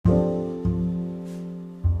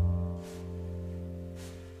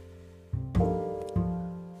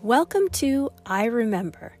Welcome to I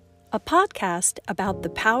Remember, a podcast about the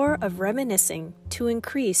power of reminiscing to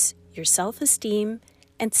increase your self-esteem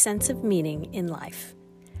and sense of meaning in life.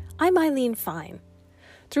 I'm Eileen Fine.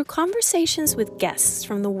 Through conversations with guests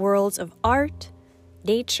from the worlds of art,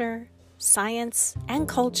 nature, science, and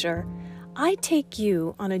culture, I take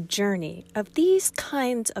you on a journey of these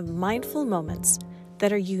kinds of mindful moments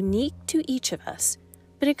that are unique to each of us,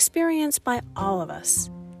 but experienced by all of us,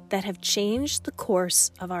 that have changed the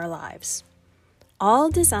course of our lives. All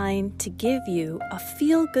designed to give you a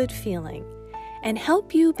feel-good feeling and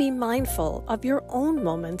help you be mindful of your own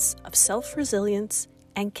moments of self-resilience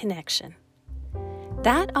and connection.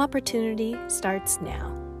 That opportunity starts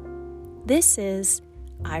now. This is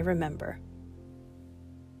I Remember.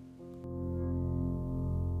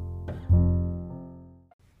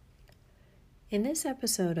 In this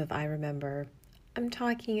episode of I Remember, I'm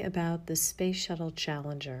talking about the Space Shuttle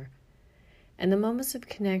Challenger and the moments of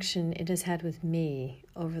connection it has had with me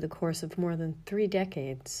over the course of more than 3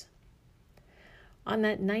 decades. On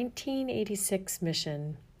that 1986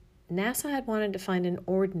 mission, NASA had wanted to find an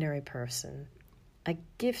ordinary person, a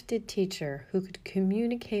gifted teacher who could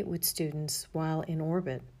communicate with students while in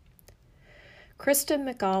orbit. Krista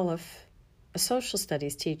McAuliffe, a social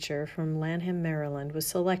studies teacher from Lanham, Maryland, was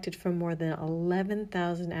selected from more than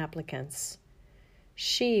 11,000 applicants.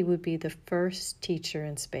 She would be the first teacher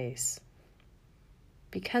in space.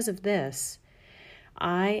 Because of this,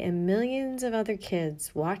 I and millions of other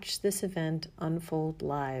kids watched this event unfold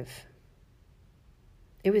live.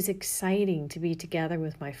 It was exciting to be together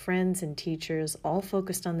with my friends and teachers, all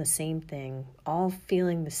focused on the same thing, all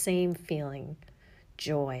feeling the same feeling,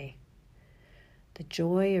 joy. The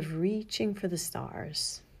joy of reaching for the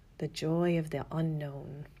stars, the joy of the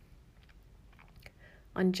unknown.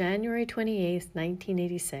 On January 28,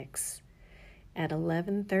 1986, at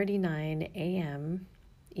 11:39 a.m.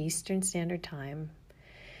 Eastern Standard Time,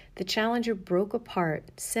 the Challenger broke apart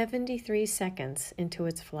 73 seconds into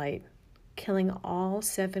its flight, killing all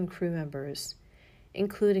 7 crew members,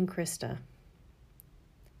 including Krista.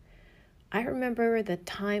 I remember that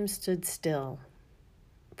time stood still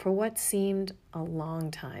for what seemed a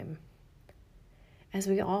long time, as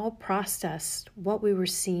we all processed what we were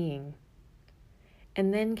seeing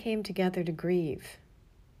and then came together to grieve.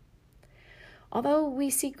 Although we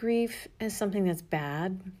see grief as something that's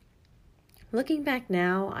bad, looking back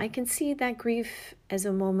now, I can see that grief as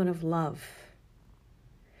a moment of love.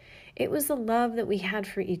 It was the love that we had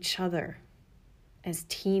for each other as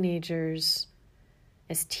teenagers,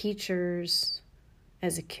 as teachers,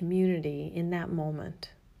 as a community in that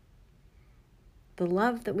moment. The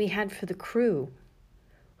love that we had for the crew,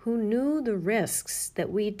 who knew the risks that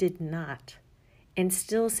we did not, and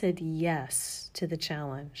still said yes to the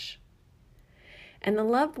challenge. And the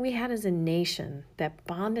love we had as a nation that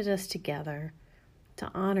bonded us together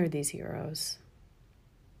to honor these heroes.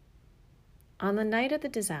 On the night of the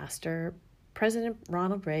disaster, President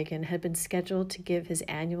Ronald Reagan had been scheduled to give his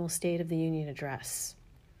annual State of the Union address.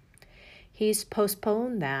 He's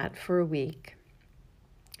postponed that for a week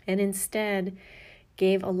and instead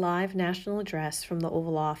gave a live national address from the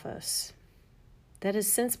Oval Office that has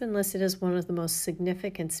since been listed as one of the most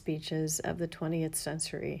significant speeches of the 20th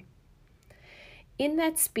century. In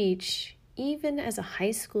that speech, even as a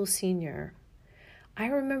high school senior, I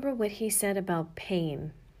remember what he said about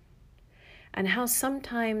pain and how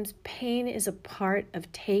sometimes pain is a part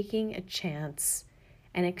of taking a chance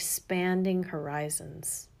and expanding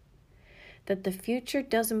horizons. That the future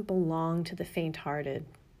doesn't belong to the faint-hearted,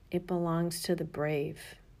 it belongs to the brave.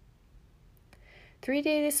 3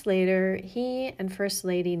 days later, he and First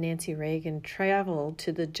Lady Nancy Reagan traveled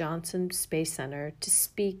to the Johnson Space Center to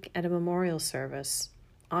speak at a memorial service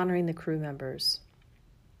honoring the crew members.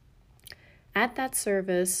 At that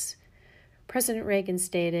service, President Reagan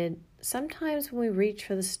stated, "Sometimes when we reach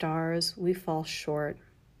for the stars, we fall short,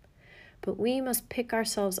 but we must pick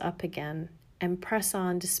ourselves up again and press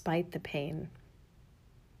on despite the pain."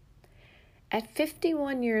 At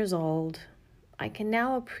 51 years old, I can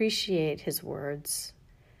now appreciate his words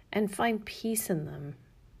and find peace in them.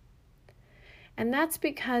 And that's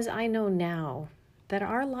because I know now that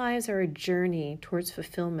our lives are a journey towards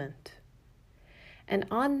fulfillment. And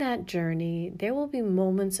on that journey, there will be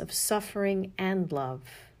moments of suffering and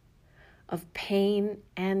love, of pain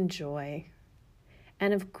and joy,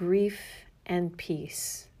 and of grief and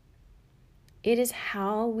peace. It is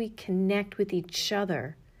how we connect with each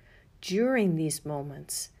other during these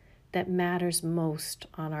moments that matters most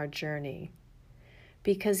on our journey,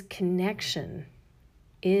 because connection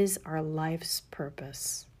is our life's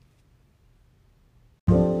purpose.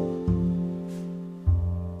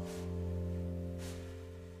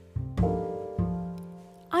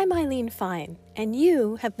 I'm Eileen Fine, and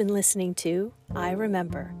you have been listening to I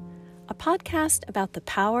Remember, a podcast about the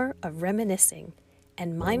power of reminiscing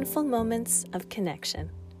and mindful moments of connection.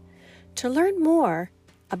 To learn more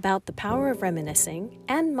about the power of reminiscing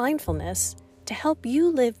and mindfulness to help you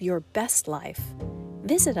live your best life,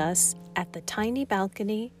 visit us at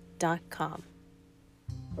thetinybalcony.com.